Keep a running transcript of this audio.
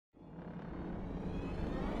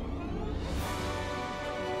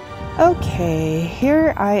Okay,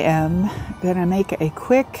 here I am gonna make a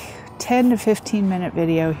quick 10 to 15 minute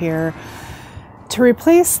video here to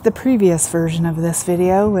replace the previous version of this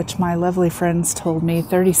video, which my lovely friends told me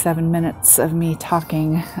 37 minutes of me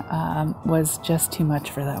talking was just too much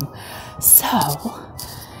for them. So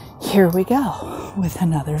here we go with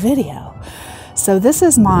another video. So this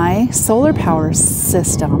is my solar power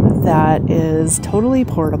system that is totally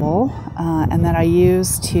portable and that I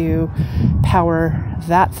use to power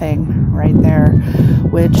that thing right there,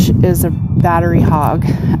 which is a battery hog.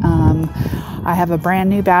 I have a brand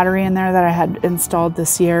new battery in there that I had installed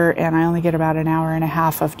this year, and I only get about an hour and a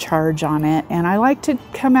half of charge on it. And I like to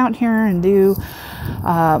come out here and do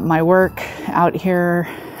my work out here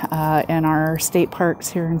in our state parks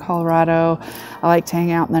here in Colorado. I like to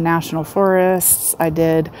hang out in the national forests. I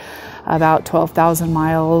did about 12,000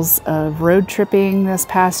 miles of road tripping this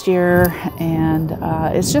past year, and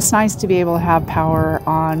it's just nice to be able to have power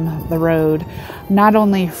on the road, not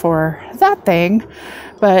only for that thing,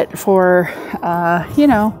 but for, you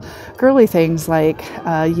know, girly things like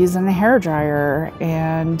using a hairdryer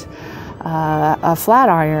and a flat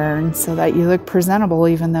iron so that you look presentable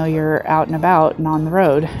even though you're out and about and on the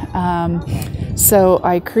road. So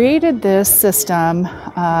I created this system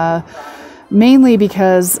mainly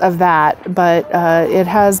because of that, but it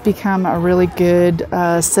has become a really good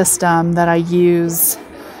system that I use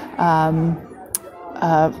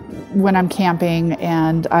when I'm camping,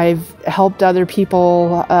 and I've helped other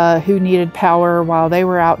people who needed power while they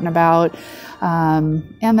were out and about. And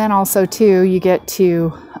then also too, you get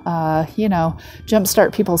to you know,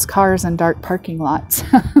 jumpstart people's cars in dark parking lots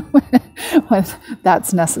when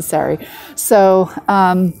that's necessary. So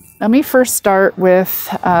let me first start with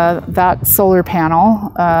that solar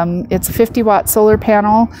panel. It's a 50-watt solar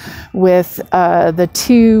panel with the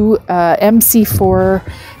two MC4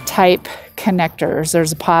 type connectors.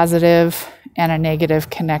 There's a positive and a negative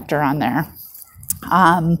connector on there.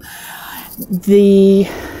 The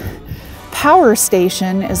power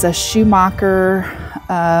station is a Schumacher.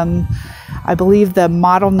 I believe the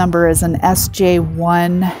model number is an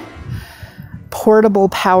SJ1 portable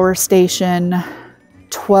power station,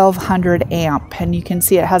 1200 amp, and you can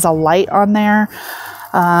see it has a light on there.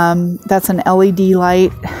 That's an LED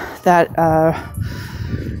light that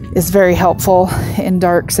is very helpful in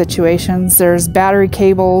dark situations. There's battery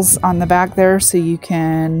cables on the back there so you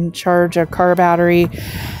can charge a car battery.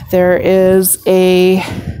 There is a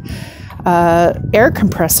air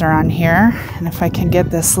compressor on here, and if I can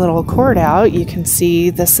get this little cord out, you can see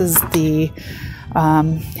this is the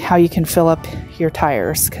how you can fill up your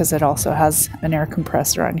tires, because it also has an air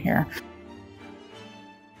compressor on here.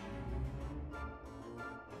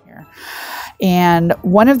 And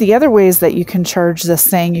one of the other ways that you can charge this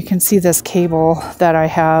thing, you can see this cable that I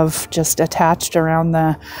have just attached around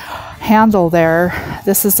the handle there.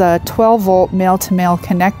 This is a 12-volt male-to-male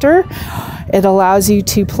connector. It allows you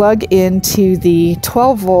to plug into the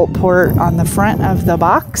 12-volt port on the front of the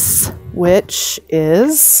box, which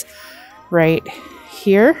is right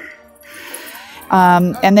here.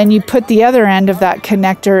 And then you put the other end of that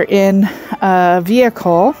connector in a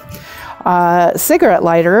vehicle, cigarette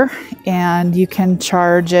lighter, and you can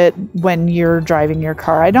charge it when you're driving your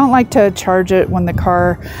car. I don't like to charge it when the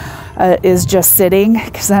car is just sitting,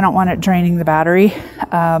 because I don't want it draining the battery.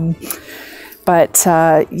 But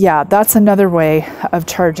yeah, that's another way of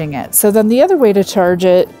charging it. So then the other way to charge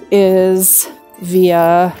it is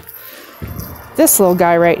via this little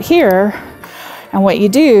guy right here. And what you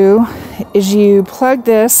do is you plug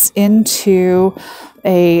this into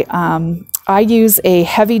a I use a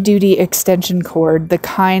heavy-duty extension cord, the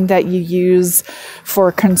kind that you use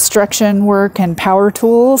for construction work and power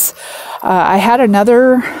tools. I had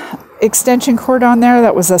another extension cord on there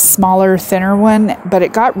that was a smaller, thinner one, but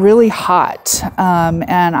it got really hot,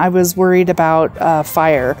 and I was worried about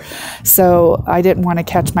fire, so I didn't want to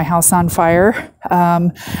catch my house on fire,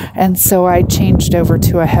 and so I changed over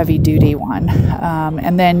to a heavy-duty one,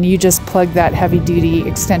 and then you just plug that heavy-duty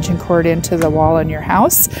extension cord into the wall in your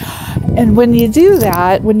house. And when you do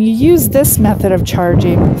that, when you use this method of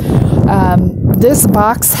charging, this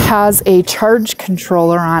box has a charge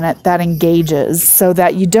controller on it that engages so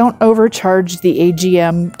that you don't overcharge the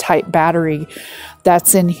AGM type battery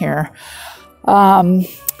that's in here. And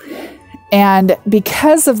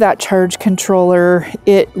because of that charge controller,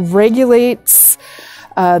 it regulates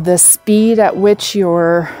the speed at which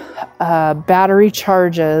your battery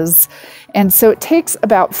charges. And so it takes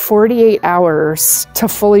about 48 hours to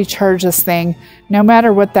fully charge this thing, no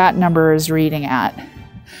matter what that number is reading at.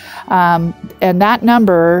 And that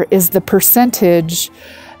number is the percentage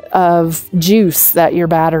of juice that your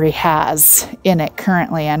battery has in it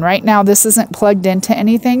currently. And right now this isn't plugged into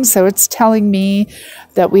anything, so it's telling me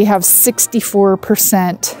that we have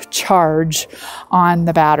 64% charge on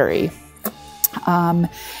the battery.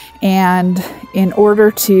 And in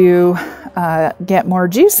order to get more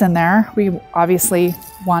juice in there, we obviously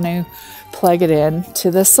want to plug it in to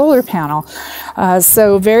the solar panel.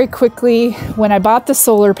 So very quickly, when I bought the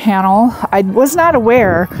solar panel, I was not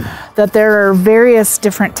aware that there are various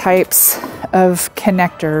different types of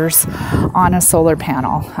connectors on a solar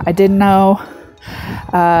panel. I didn't know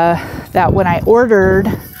that when I ordered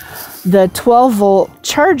the 12-volt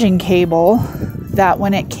charging cable, that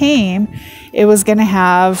when it came, it was going to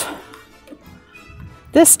have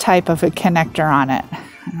this type of a connector on it.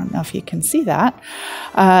 I don't know if you can see that.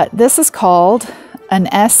 This is called an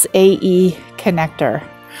SAE connector.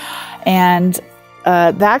 And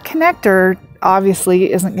that connector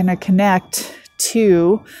obviously isn't going to connect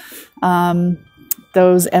to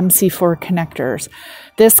those MC4 connectors.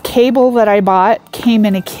 This cable that I bought came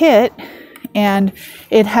in a kit, and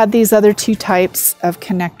it had these other two types of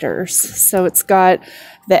connectors. So it's got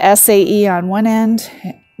the SAE on one end.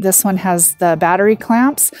 This one has the battery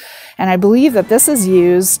clamps, and I believe that this is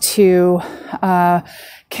used to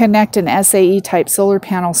connect an SAE type solar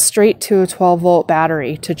panel straight to a 12-volt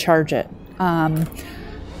battery to charge it.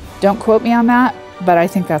 Don't quote me on that, but I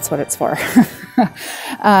think that's what it's for.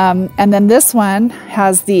 And then this one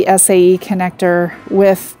has the SAE connector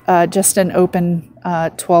with just an open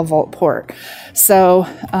 12-volt port. So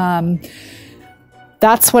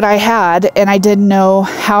that's what I had, and I didn't know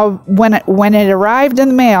how, when it arrived in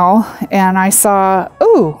the mail and I saw,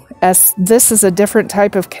 oh, this is a different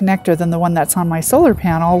type of connector than the one that's on my solar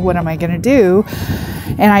panel, what am I going to do?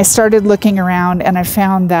 And I started looking around, and I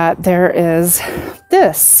found that there is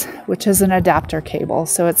this, which is an adapter cable.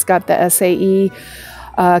 So it's got the SAE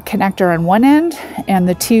connector on one end and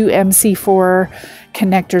the two MC4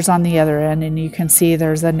 connectors on the other end, and you can see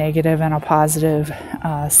there's a negative and a positive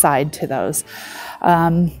side to those.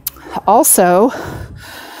 Also,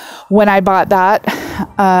 when I bought that,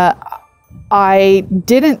 I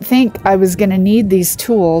didn't think I was going to need these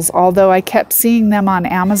tools, although I kept seeing them on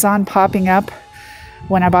Amazon popping up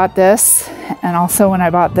when I bought this, and also when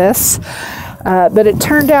I bought this. But it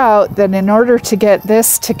turned out that in order to get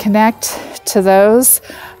this to connect to those,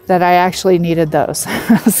 that I actually needed those.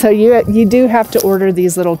 So you do have to order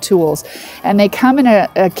these little tools, and they come in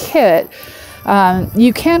a kit.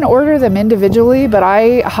 You can order them individually, but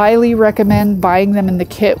I highly recommend buying them in the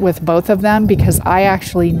kit with both of them, because I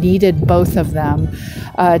actually needed both of them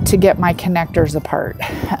to get my connectors apart,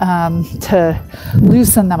 to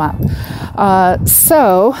loosen them up.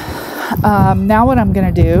 So now what I'm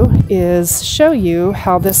going to do is show you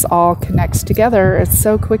how this all connects together. It's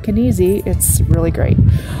so quick and easy. It's really great.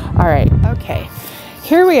 All right. Okay.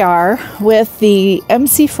 Here we are with the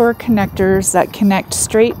MC4 connectors that connect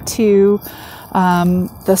straight to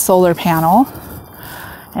the solar panel.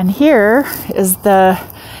 And here is the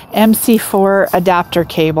MC4 adapter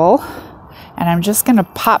cable. And I'm just going to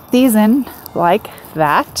pop these in like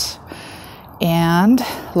that and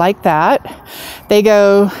like that. They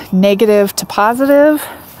go negative to positive,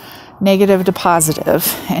 negative to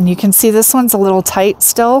positive. And you can see this one's a little tight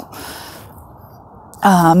still.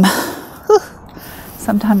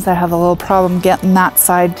 Sometimes I have a little problem getting that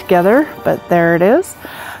side together, but there it is.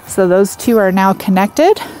 So those two are now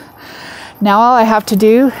connected. Now all I have to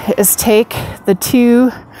do is take the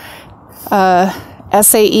two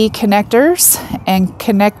SAE connectors and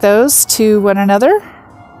connect those to one another,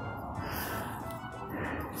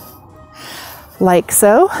 like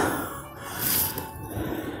so.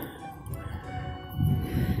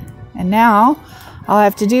 And now all I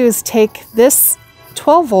have to do is take this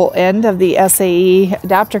 12-volt end of the SAE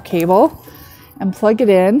adapter cable and plug it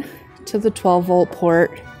in to the 12-volt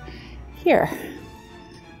port here.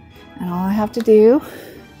 And all I have to do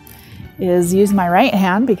is use my right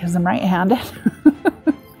hand, because I'm right-handed.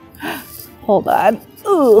 Hold on.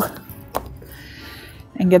 Ooh.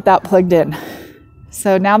 And get that plugged in.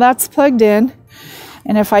 So now that's plugged in.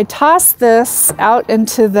 And if I toss this out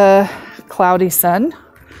into the cloudy sun,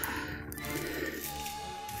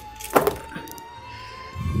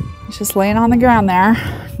 just laying on the ground there.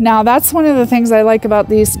 Now that's one of the things I like about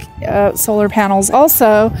these solar panels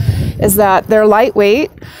also, is that they're lightweight.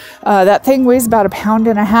 That thing weighs about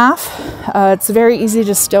 1.5 pounds. It's very easy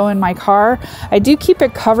to stow in my car. I do keep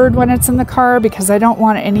it covered when it's in the car because I don't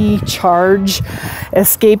want any charge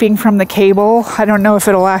escaping from the cable. I don't know if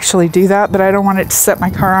it'll actually do that, but I don't want it to set my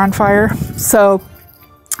car on fire. So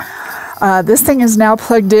this thing is now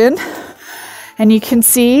plugged in, and you can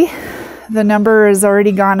see the number has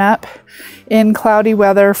already gone up in cloudy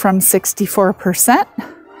weather from 64%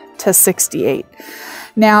 to 68.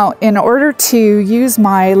 Now, in order to use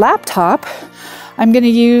my laptop, I'm going to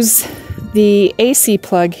use the AC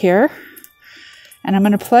plug here, and I'm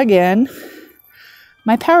going to plug in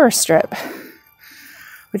my power strip,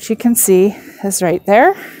 which you can see is right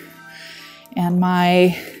there. And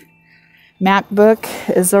my MacBook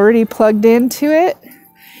is already plugged into it.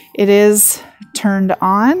 It is turned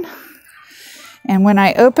on. And when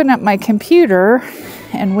I open up my computer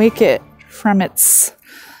and wake it from its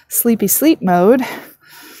sleepy sleep mode,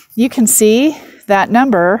 you can see that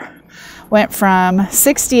number went from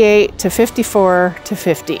 68 to 54 to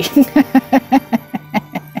 50.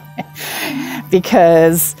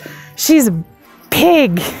 Because she's a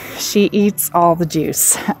pig. She eats all the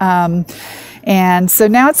juice. And so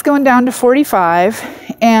now it's going down to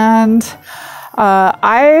 45. And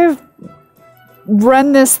I've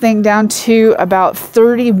run this thing down to about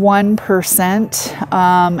 31%.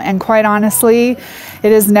 And quite honestly,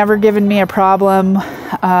 it has never given me a problem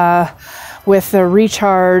with the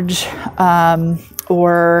recharge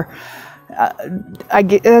or I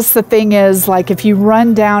guess the thing is, like, if you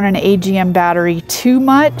run down an AGM battery too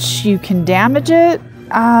much, you can damage it,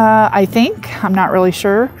 I think. I'm not really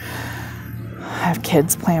sure. I have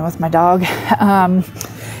kids playing with my dog.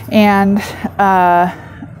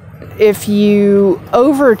 If you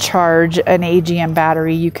overcharge an AGM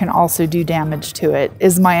battery, you can also do damage to it,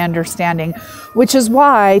 is my understanding, which is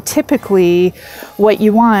why typically what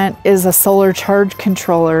you want is a solar charge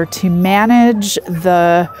controller to manage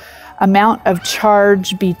the amount of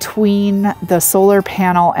charge between the solar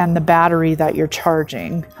panel and the battery that you're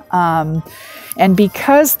charging. And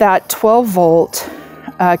because that 12 volt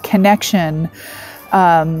connection,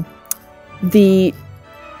 the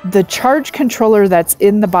charge controller that's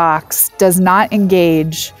in the box does not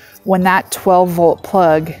engage when that 12 volt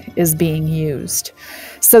plug is being used.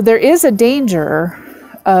 So there is a danger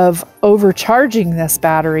of overcharging this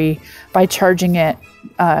battery by charging it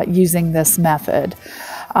using this method.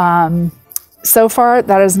 So far,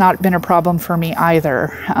 that has not been a problem for me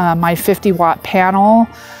either. My 50 watt panel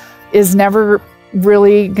is never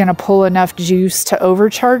really going to pull enough juice to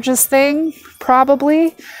overcharge this thing,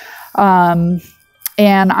 probably.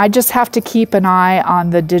 And I just have to keep an eye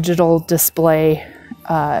on the digital display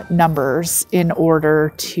numbers in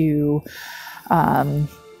order to,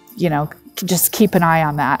 you know, just keep an eye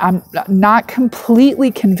on that. I'm not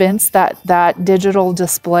completely convinced that that digital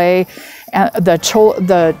display,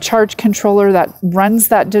 the charge controller that runs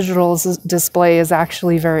that digital display is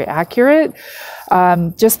actually very accurate,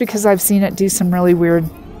 just because I've seen it do some really weird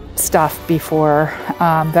stuff before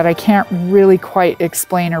that I can't really quite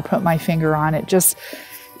explain or put my finger on. It just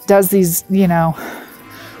does these, you know,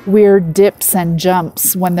 weird dips and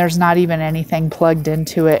jumps when there's not even anything plugged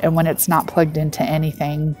into it and when it's not plugged into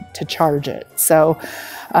anything to charge it. So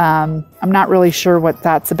I'm not really sure what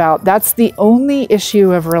that's about. That's the only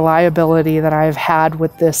issue of reliability that I've had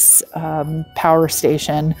with this power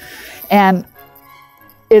station. And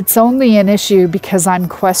it's only an issue because I'm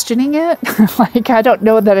questioning it. Like, I don't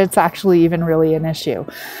know that it's actually even really an issue.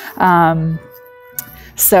 But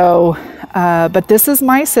this is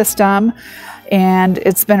my system, and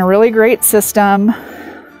it's been a really great system,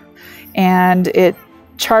 and it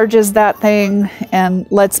charges that thing and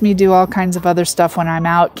lets me do all kinds of other stuff when I'm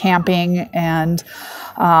out camping and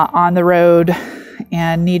on the road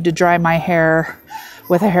and need to dry my hair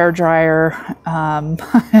with a hair dryer,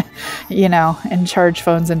 you know, and charge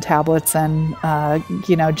phones and tablets and,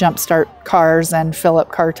 you know, jumpstart cars and fill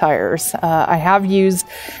up car tires. I have used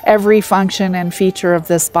every function and feature of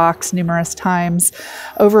this box numerous times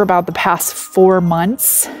over about the past 4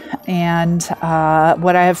 months. And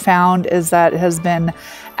what I have found is that it has been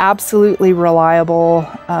absolutely reliable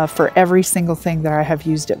for every single thing that I have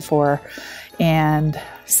used it for. And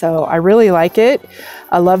so I really like it.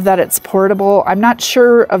 I love that it's portable. I'm not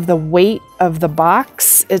sure of the weight of the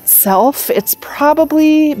box itself. It's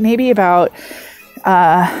probably maybe about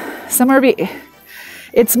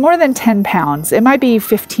it's more than 10 pounds. It might be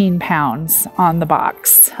 15 pounds on the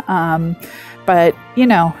box. But you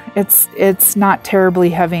know, it's not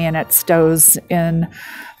terribly heavy, and it stows in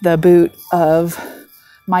the boot of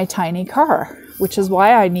my tiny car, which is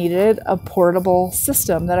why I needed a portable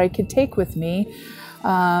system that I could take with me,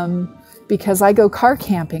 because I go car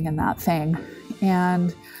camping in that thing,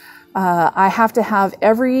 and I have to have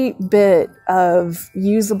every bit of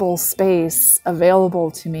usable space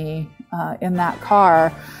available to me in that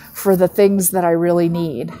car for the things that I really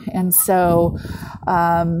need. And so,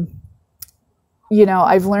 you know,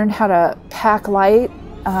 I've learned how to pack light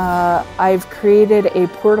I've created a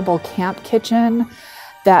portable camp kitchen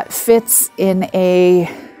that fits in a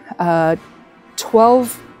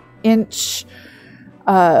 12-inch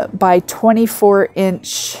by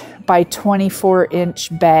 24-inch by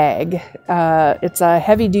 24-inch bag. It's a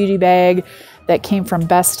heavy-duty bag that came from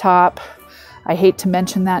Best Top. I hate to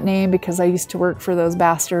mention that name because I used to work for those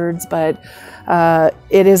bastards, but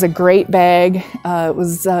it is a great bag. It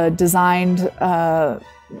was designed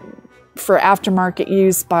for aftermarket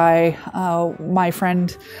use by my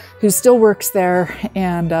friend who still works there,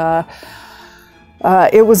 and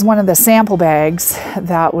it was one of the sample bags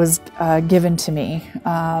that was given to me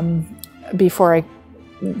before I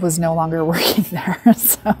was no longer working there.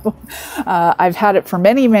 So I've had it for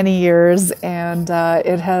many, many years, and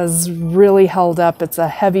it has really held up. It's a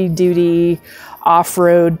heavy-duty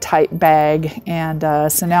off-road type bag, and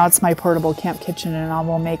so now it's my portable camp kitchen, and I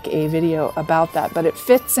will make a video about that. But it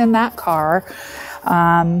fits in that car,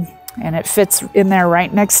 and it fits in there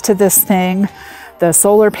right next to this thing. The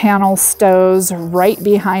solar panel stows right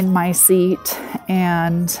behind my seat,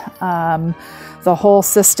 and the whole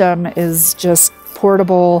system is just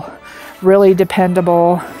portable, really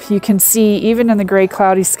dependable. You can see even in the gray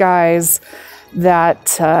cloudy skies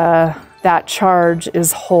that that charge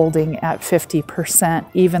is holding at 50%,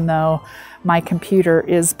 even though my computer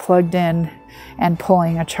is plugged in and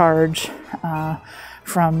pulling a charge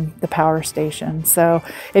from the power station. So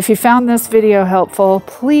if you found this video helpful,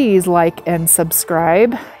 please like and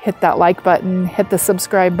subscribe. Hit that like button, hit the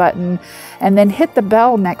subscribe button, and then hit the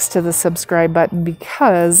bell next to the subscribe button,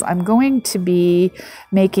 because I'm going to be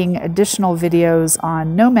making additional videos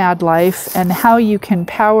on nomad life and how you can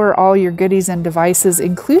power all your goodies and devices,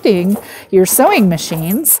 including your sewing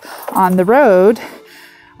machines, on the road.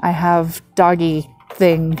 I have doggy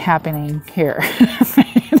thing happening here.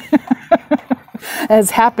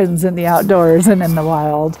 As happens in the outdoors and in the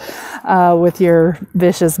wild with your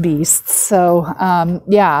vicious beasts. So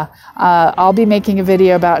yeah, I'll be making a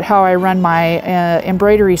video about how I run my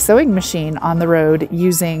embroidery sewing machine on the road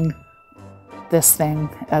using this thing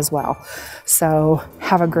as well. So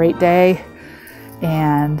have a great day,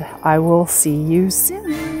 and I will see you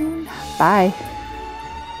soon. Bye.